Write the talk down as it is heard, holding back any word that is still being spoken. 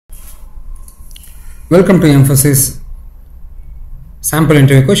Welcome to MPHASIS sample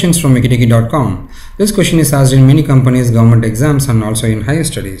interview questions from wikitiki.com. This question is asked in many companies, government exams and also in higher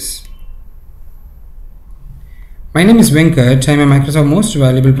studies. My name is Venkat. I am a Microsoft Most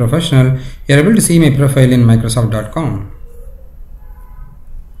Valuable Professional. You are able to see my profile in Microsoft.com.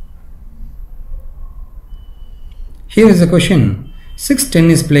 Here is the question. 6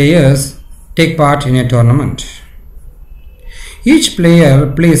 tennis players take part in a tournament. Each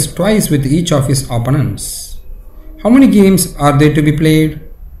player plays twice with each of his opponents. How many games are there to be played?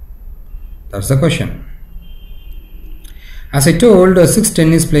 That's the question. As I told, 6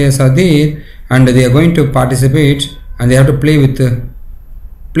 tennis players are there and they are going to participate and they have to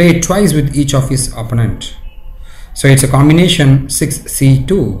play twice with each of his opponent. So it's a combination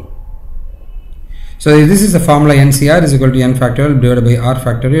 6C2. So this is the formula NCR is equal to n factorial divided by r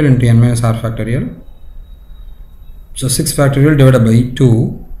factorial into n minus r factorial. So 6 factorial divided by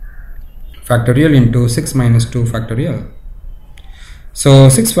 2 factorial into 6 minus 2 factorial. So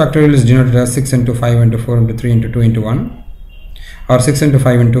 6 factorial is denoted as 6 into 5 into 4 into 3 into 2 into 1, or 6 into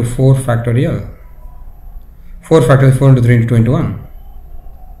 5 into 4 factorial. 4 factorial 4 into 3 into 2 into 1.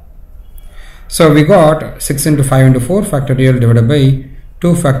 So we got 6 into 5 into 4 factorial divided by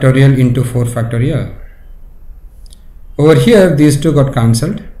 2 factorial into 4 factorial. Over here these two got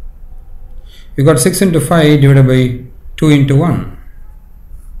cancelled. We got 6 into 5 divided by 2 into 1.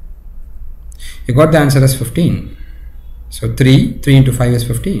 You got the answer as 15. So 3 into 5 is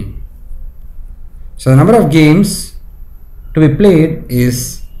 15. So the number of games to be played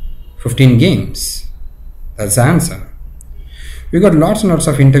is 15 games. That's the answer. We got lots and lots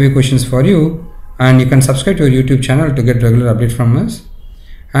of interview questions for you, and you can subscribe to our YouTube channel to get regular updates from us.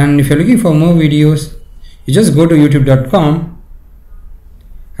 And if you're looking for more videos, you just go to youtube.com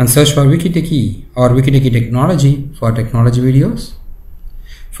and search for Wikitiki or Wikitiki Technology for technology videos.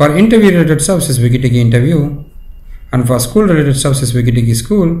 For interview related stuff is Wikitiki Interview, and for school related stuff is Wikitiki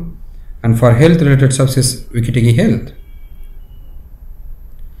School, and for health related stuff is Wikitiki Health.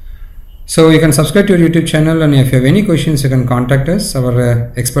 So you can subscribe to our YouTube channel, and if you have any questions you can contact us.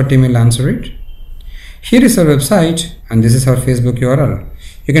 Our expert team will answer it. Here is our website and this is our Facebook URL.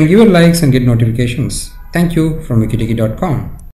 You can give your likes and get notifications. Thank you from wikitiki.com.